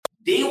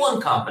Day one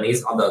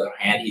companies, on the other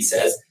hand, he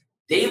says,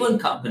 day one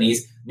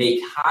companies make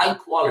high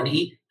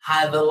quality,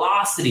 high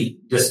velocity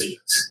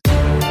decisions.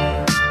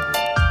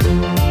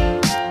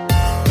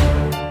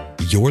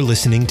 You're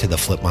listening to the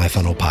Flip My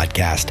Funnel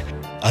podcast,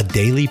 a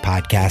daily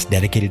podcast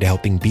dedicated to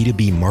helping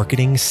B2B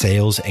marketing,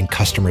 sales, and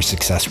customer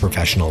success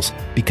professionals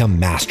become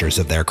masters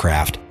of their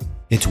craft.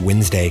 It's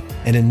Wednesday,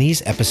 and in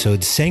these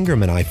episodes,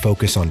 Sangram and I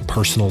focus on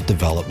personal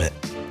development.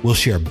 We'll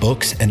share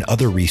books and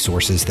other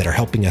resources that are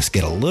helping us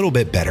get a little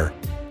bit better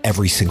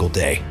every single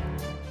day.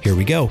 Here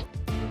we go.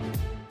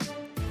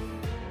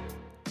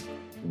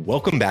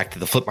 Welcome back to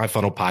the Flip My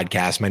Funnel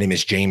podcast. My name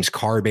is James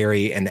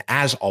Carberry, and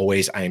as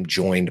always, I am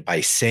joined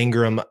by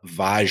Sangram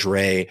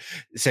Vajre.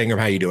 Sangram,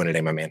 how are you doing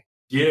today, my man?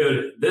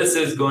 Dude, this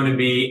is going to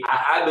be,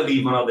 I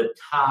believe, one of the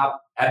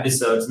top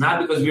episodes,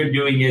 not because we're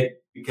doing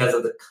it because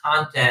of the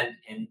content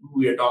and who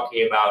we're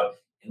talking about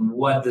and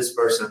what this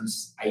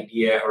person's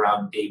idea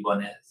around day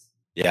one is.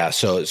 Yeah,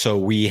 so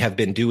we have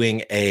been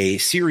doing a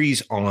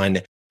series on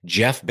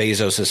Jeff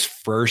Bezos'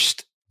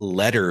 first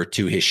letter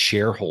to his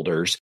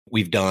shareholders.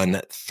 We've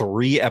done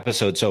 3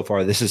 episodes so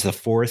far. This is the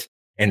 4th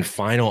and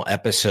final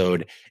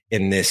episode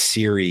in this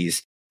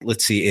series.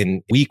 Let's see,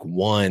 in week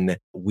 1,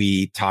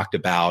 we talked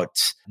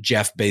about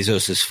Jeff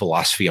Bezos'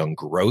 philosophy on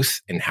growth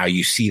and how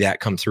you see that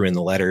come through in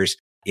the letters.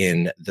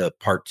 In the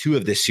part 2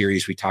 of this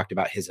series, we talked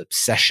about his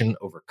obsession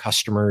over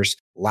customers.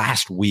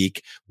 Last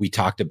week, we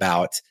talked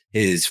about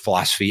his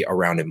philosophy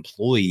around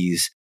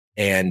employees.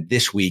 And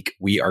this week,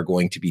 we are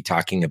going to be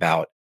talking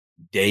about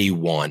day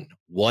one.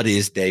 What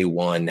is day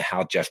one?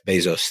 How Jeff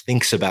Bezos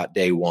thinks about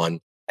day one.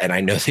 And I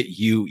know that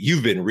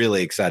you've been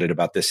really excited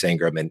about this,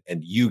 Sangram,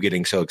 and you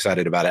getting so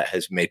excited about it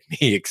has made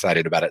me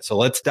excited about it. So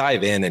let's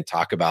dive in and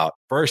talk about,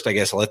 first, I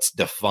guess, let's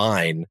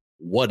define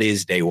what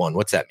is day one.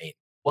 What's that mean?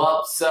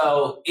 Well,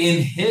 so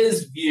in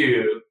his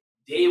view,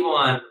 day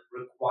one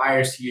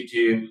requires you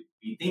to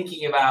be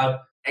thinking about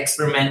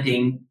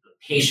experimenting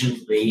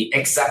patiently,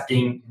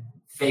 accepting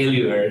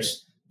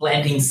failures,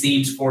 planting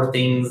seeds for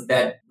things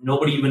that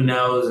nobody even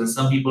knows, and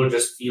some people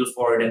just feel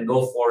for it and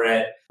go for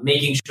it,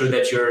 making sure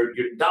that you're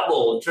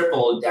double,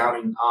 triple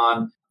down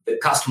on the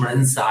customer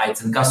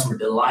insights and customer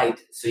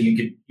delight so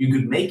you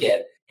could make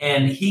it.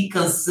 And he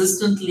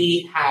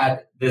consistently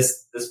had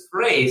this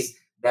phrase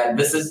that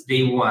this is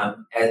day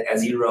one,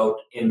 as he wrote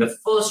in the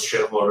first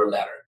shareholder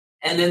letter.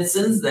 And then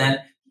since then,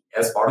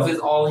 as part of his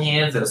all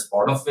hands and as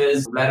part of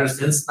his letter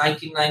since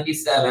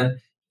 1997,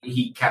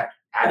 he kept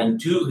adding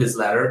to his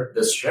letter,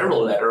 the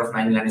shareholder letter of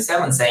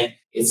 1997, saying,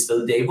 it's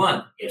still day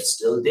one. It's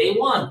still day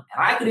one.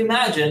 And I could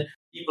imagine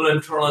people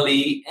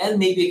internally and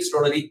maybe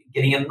externally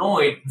getting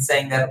annoyed and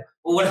saying that,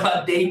 well, what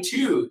about day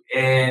 2?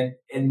 And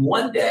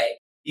one day,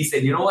 he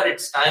said, you know what?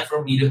 It's time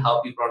for me to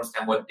help people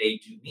understand what day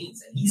 2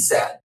 means. And he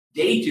said,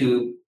 day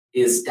 2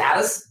 is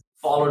status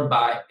followed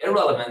by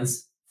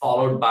irrelevance,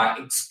 followed by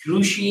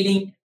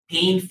excruciating,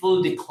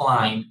 painful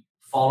decline,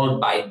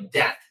 followed by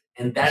death.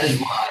 And that is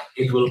why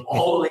it will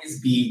always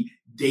be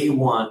day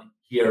one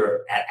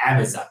here at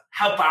Amazon.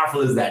 How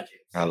powerful is that,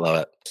 James? I love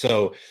it.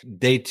 So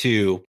day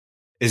 2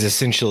 is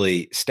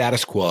essentially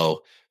status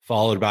quo,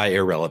 followed by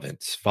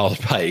irrelevance,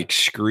 followed by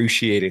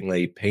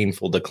excruciatingly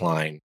painful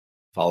decline,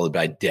 followed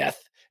by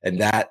death.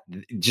 And that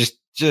just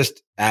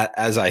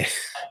as I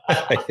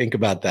think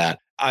about that,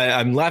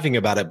 I'm laughing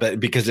about it, but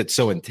because it's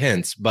so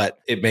intense, but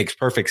it makes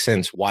perfect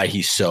sense why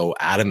he's so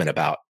adamant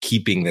about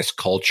keeping this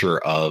culture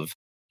of,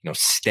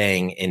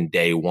 staying in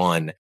day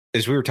one.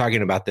 As we were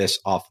talking about this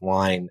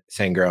offline,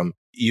 Sangram,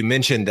 you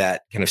mentioned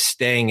that kind of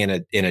staying in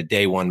a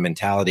day one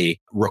mentality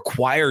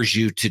requires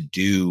you to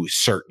do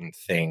certain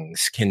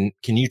things. Can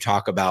you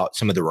talk about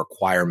some of the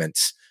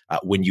requirements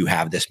when you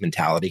have this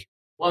mentality?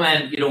 Well,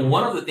 man,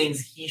 one of the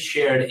things he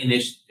shared in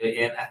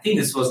I think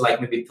this was like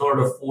maybe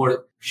 3rd or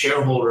 4th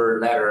shareholder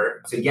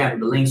letter. So again,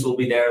 the links will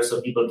be there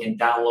so people can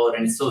download,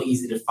 and it's so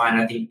easy to find.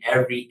 I think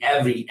every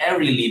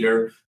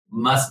leader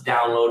must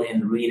download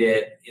and read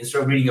it.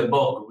 Instead of reading a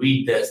book,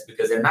 read this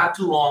because they're not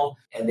too long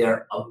and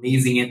they're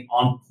amazing and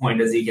on point,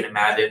 as you can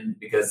imagine,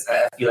 because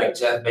I feel like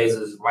Jeff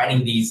Bezos is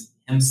writing these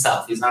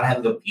himself. He's not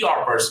having a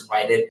PR person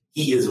write it.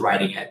 He is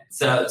writing it.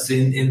 So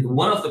in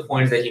one of the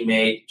points that he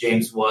made,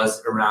 James,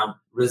 was around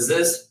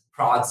resist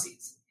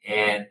proxies.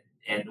 And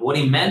what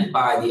he meant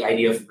by the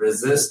idea of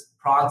resist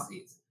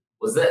proxies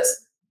was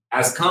this.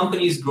 As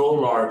companies grow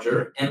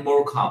larger and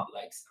more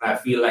complex, and I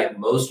feel like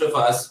most of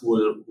us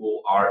who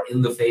are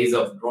in the phase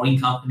of growing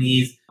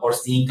companies or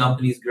seeing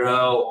companies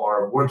grow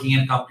or working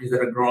in companies that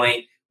are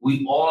growing,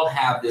 we all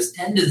have this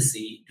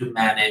tendency to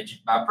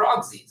manage by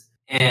proxies.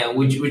 And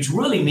which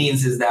really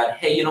means is that,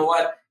 hey, you know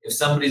what? If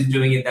somebody's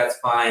doing it, that's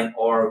fine.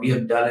 Or we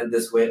have done it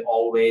this way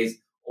always.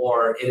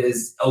 Or it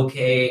is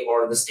okay.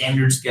 Or the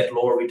standards get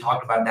lower. We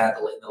talked about that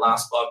in the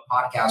last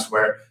podcast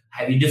where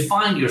have you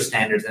defined your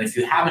standards? And if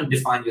you haven't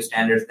defined your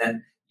standards,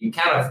 then you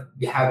kind of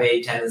have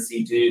a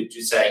tendency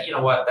to say, you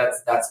know what,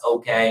 that's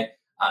okay.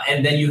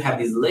 And then you have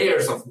these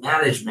layers of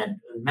management,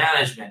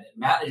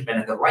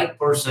 and the right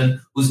person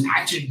who's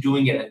actually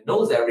doing it and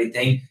knows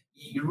everything,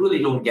 you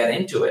really don't get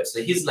into it.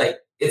 So he's like,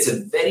 it's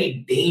a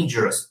very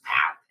dangerous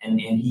path. And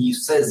he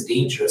says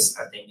dangerous,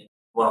 I think, in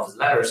one of his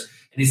letters.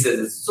 And he says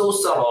it's so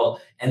subtle.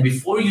 And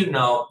before you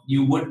know,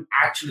 you would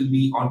actually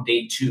be on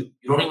day 2. You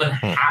don't even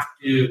have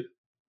to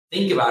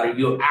think about it.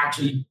 You'll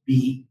actually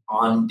be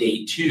on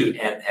day 2.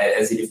 And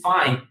as he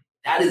defined,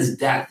 that is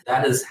death.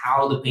 That is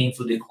how the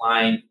painful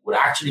decline would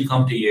actually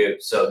come to you.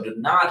 So do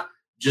not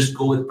just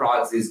go with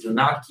proxies. Do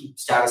not keep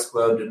status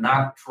quo. Do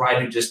not try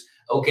to just,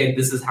 okay,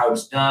 this is how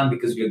it's done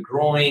because we're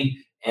growing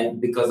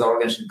and because the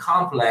organization is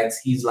complex.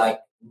 He's like,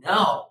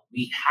 no,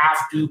 we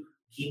have to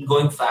keep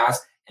going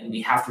fast and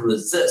we have to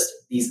resist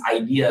these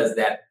ideas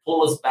that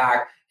pull us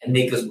back and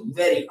make us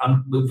very,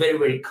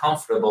 very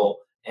comfortable.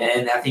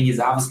 And I think he's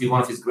obviously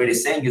one of his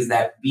greatest sayings is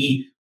that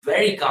be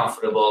very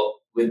comfortable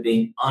with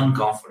being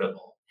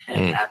uncomfortable.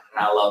 And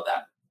I love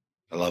that.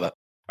 I love it.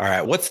 All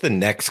right. What's the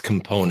next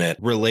component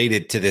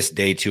related to this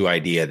day 2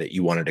 idea that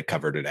you wanted to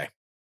cover today?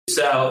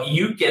 So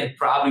you can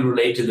probably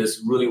relate to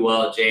this really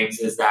well, James,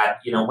 is that,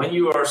 when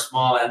you are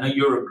small, I know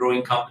you're a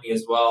growing company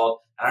as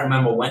well. And I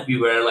remember when we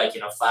were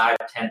 5,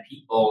 10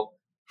 people,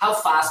 how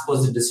fast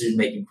was the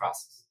decision-making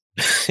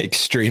process?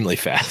 Extremely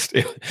fast.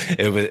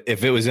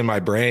 If it was in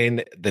my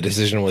brain, the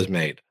decision was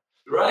made.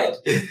 Right.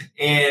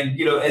 And,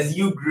 as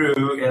you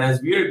grew and as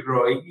we're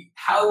growing,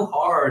 how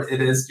hard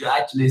it is to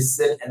actually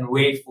sit and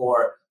wait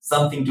for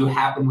something to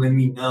happen when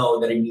we know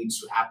that it needs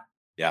to happen.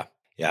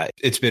 Yeah.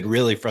 It's been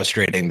really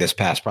frustrating this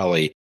past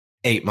probably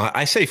 8 months.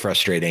 I say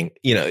frustrating,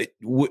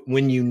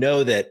 when you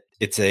know that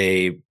it's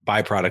a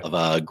byproduct of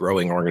a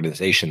growing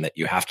organization that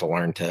you have to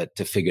learn to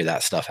figure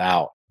that stuff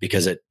out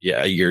because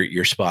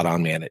you're spot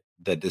on, man.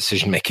 The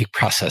decision-making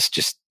process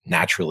just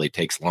naturally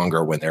takes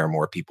longer when there are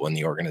more people in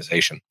the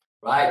organization.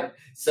 Right.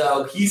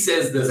 So he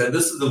says this, and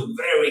this is a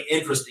very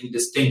interesting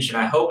distinction.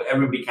 I hope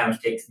everybody kind of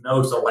takes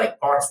notes or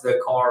parks their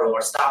car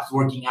or stops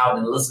working out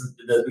and listens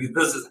to this because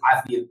this is,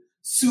 I feel,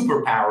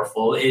 super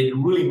powerful. It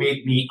really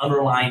made me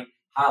underline,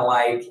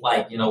 highlight,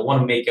 want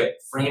to make a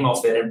frame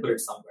of it and put it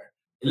somewhere.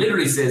 It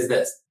literally says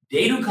this: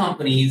 day 2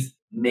 companies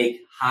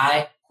make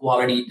high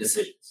quality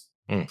decisions.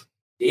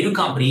 Day 2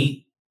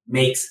 company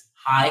makes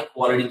high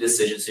quality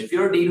decisions. So if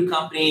you're a day 2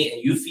 company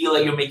and you feel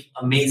like you're making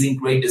amazing,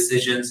 great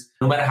decisions,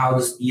 no matter how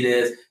the speed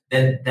is,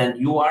 then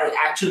you are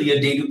actually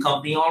a day 2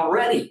 company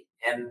already.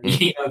 And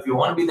if you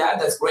want to be that,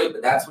 that's great,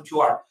 but that's what you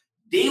are.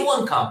 Day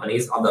 1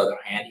 companies, on the other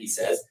hand, he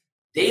says,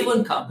 day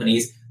 1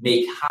 companies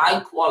make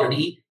high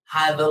quality,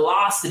 high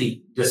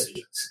velocity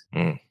decisions.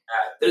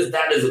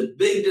 That is a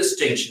big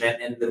distinction.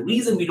 And the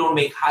reason we don't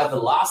make high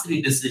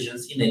velocity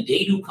decisions in a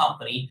day 2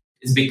 company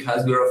is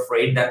because we're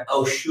afraid that,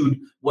 oh, shoot,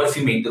 what if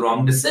you make the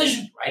wrong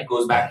decision, right?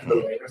 Goes back to the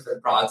layers and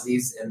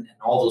proxies and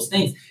all those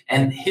things.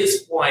 And his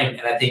point,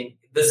 and I think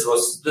this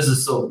is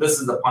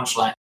the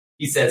punchline.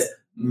 He says,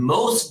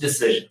 most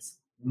decisions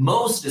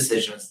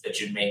that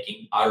you're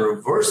making are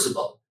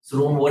reversible. So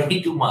don't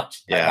worry too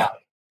much about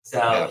it.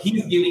 So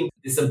he's giving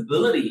this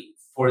ability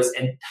for his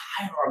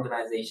entire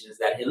organization is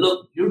that, hey,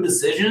 look, your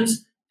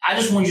decisions, I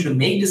just want you to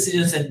make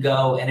decisions and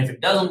go. And if it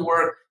doesn't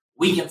work,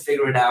 we can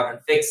figure it out and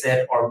fix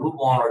it or move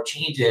on or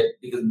change it,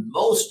 because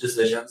most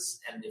decisions,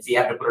 and if you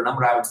have to put a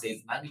number, I would say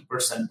it's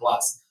 90%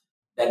 plus,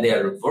 that they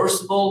are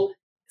reversible.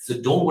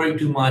 So don't worry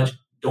too much.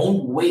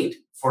 Don't wait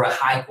for a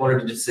high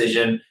quality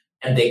decision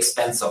at the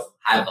expense of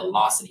high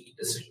velocity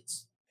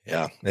decisions.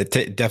 Yeah,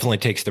 it definitely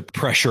takes the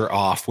pressure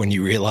off when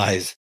you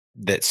realize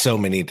that so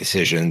many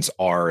decisions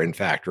are in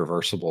fact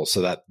reversible.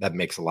 So that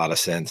makes a lot of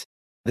sense.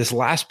 This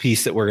last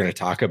piece that we're going to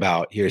talk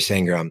about here,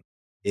 Sangram,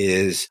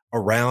 is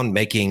around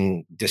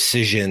making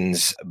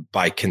decisions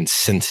by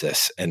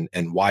consensus and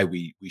why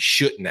we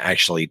shouldn't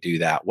actually do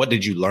that. What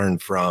did you learn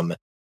from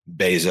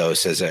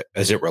Bezos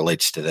as it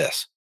relates to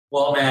this?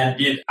 Well, man,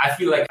 dude, I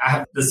feel like I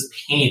have this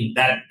pain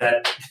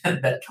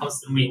that comes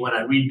to me when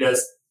I read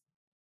this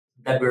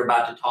that we're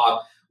about to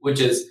talk, which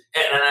is,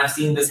 and I've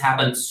seen this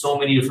happen so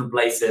many different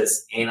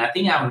places, and I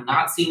think I've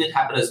not seen it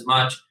happen as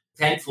much,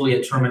 thankfully,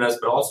 at Terminus,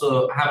 but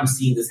also I haven't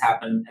seen this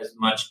happen as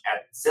much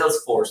at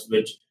Salesforce,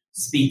 which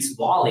speaks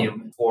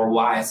volume for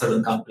why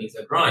certain companies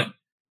are growing.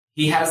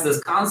 He has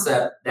this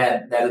concept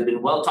that has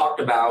been well talked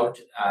about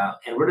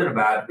and written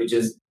about, which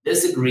is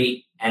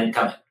disagree and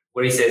commit,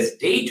 where he says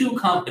day 2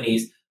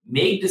 companies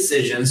make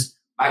decisions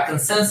by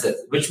consensus,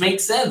 which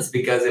makes sense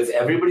because if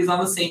everybody's on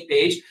the same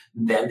page,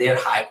 then they're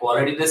high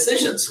quality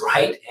decisions,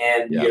 right?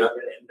 And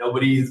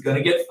nobody is going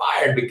to get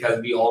fired because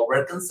we all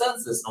read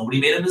consensus.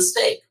 Nobody made a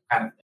mistake,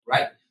 kind of thing,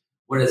 right?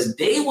 Whereas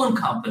day 1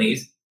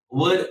 companies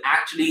would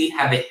actually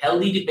have a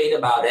healthy debate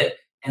about it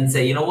and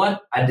say, you know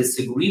what, I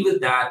disagree with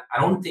that.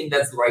 I don't think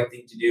that's the right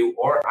thing to do,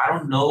 or I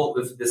don't know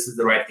if this is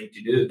the right thing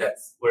to do.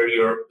 That's where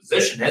your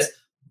position is.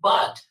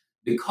 But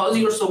because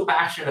you're so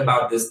passionate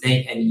about this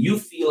thing and you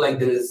feel like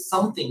there is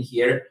something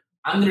here,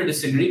 I'm going to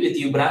disagree with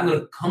you, but I'm going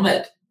to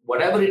commit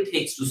whatever it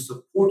takes to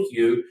support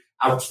you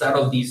outside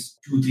of these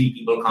 2-3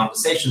 people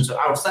conversations. So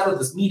outside of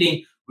this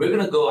meeting, we're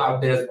going to go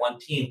out there as one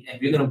team and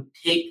we're going to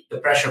take the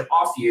pressure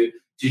off you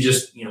to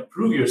just,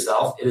 prove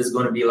yourself. It is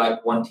going to be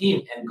like one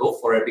team and go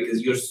for it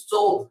because you're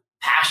so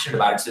passionate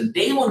about it. So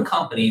day 1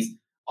 companies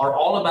are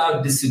all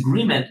about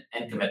disagreement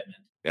and commitment.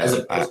 Yeah, as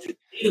opposed to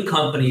data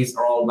companies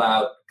are all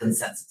about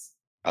consensus.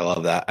 I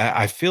love that.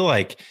 I feel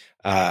like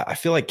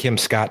Kim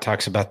Scott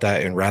talks about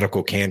that in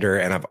Radical Candor,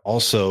 and I've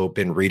also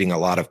been reading a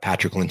lot of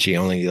Patrick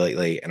Lencioni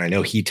lately, and I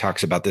know he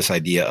talks about this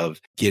idea of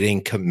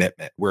getting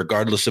commitment,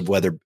 regardless of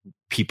whether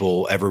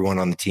everyone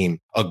on the team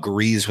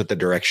agrees with the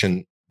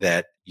direction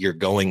that you're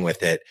going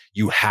with it.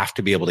 You have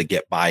to be able to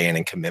get buy-in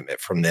and commitment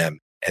from them.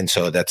 And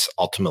so that's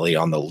ultimately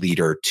on the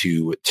leader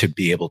to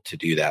be able to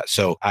do that.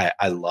 So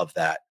I love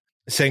that.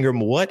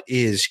 Sangram, what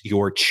is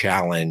your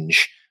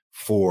challenge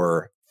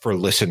for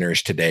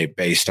listeners today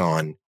based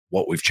on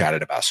what we've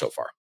chatted about so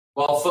far?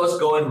 Well, first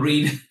go and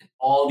read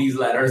all these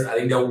letters. I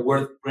think they're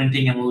worth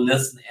printing and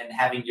listen and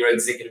having your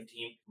executive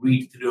team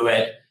read through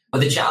it. But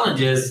the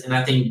challenge is, and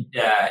I think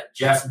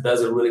Jeff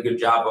does a really good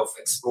job of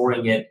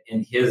exploring it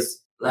in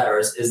his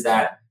letters, is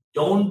that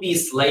don't be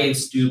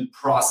slaves to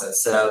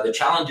process. So the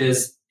challenge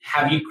is,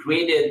 have you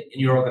created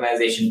in your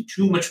organization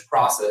too much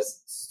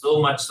process,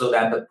 so much so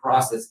that the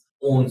process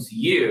owns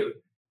you,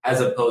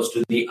 as opposed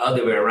to the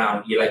other way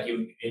around?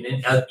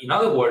 In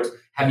other words,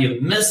 have you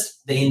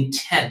missed the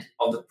intent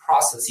of the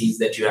processes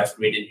that you have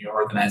created in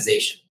your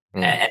organization?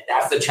 And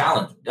that's the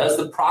challenge. Does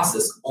the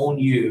process own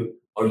you,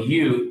 or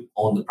you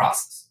own the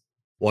process?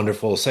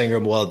 Wonderful,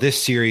 Sangram. Well,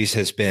 this series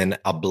has been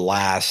a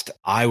blast.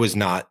 I was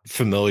not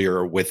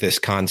familiar with this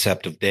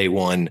concept of day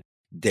one,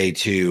 day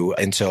two.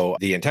 And so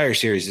the entire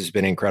series has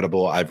been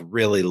incredible. I've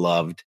really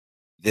loved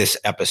this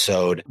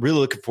episode. Really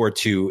looking forward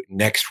to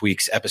next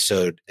week's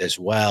episode as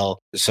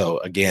well. So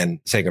again,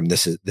 Sangram,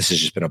 this has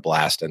just been a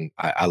blast. And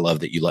I love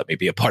that you let me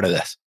be a part of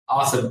this.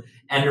 Awesome.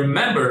 And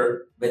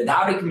remember,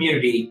 without a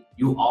community,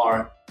 you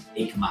are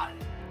a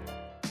commodity.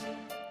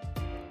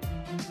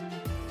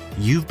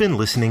 You've been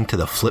listening to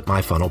the Flip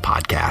My Funnel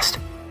podcast.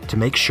 To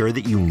make sure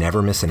that you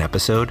never miss an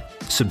episode,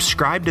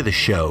 subscribe to the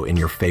show in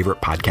your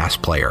favorite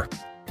podcast player.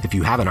 If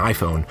you have an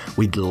iPhone,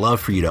 we'd love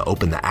for you to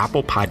open the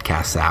Apple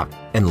Podcasts app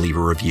and leave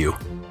a review.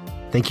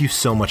 Thank you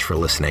so much for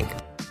listening.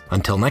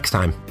 Until next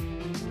time.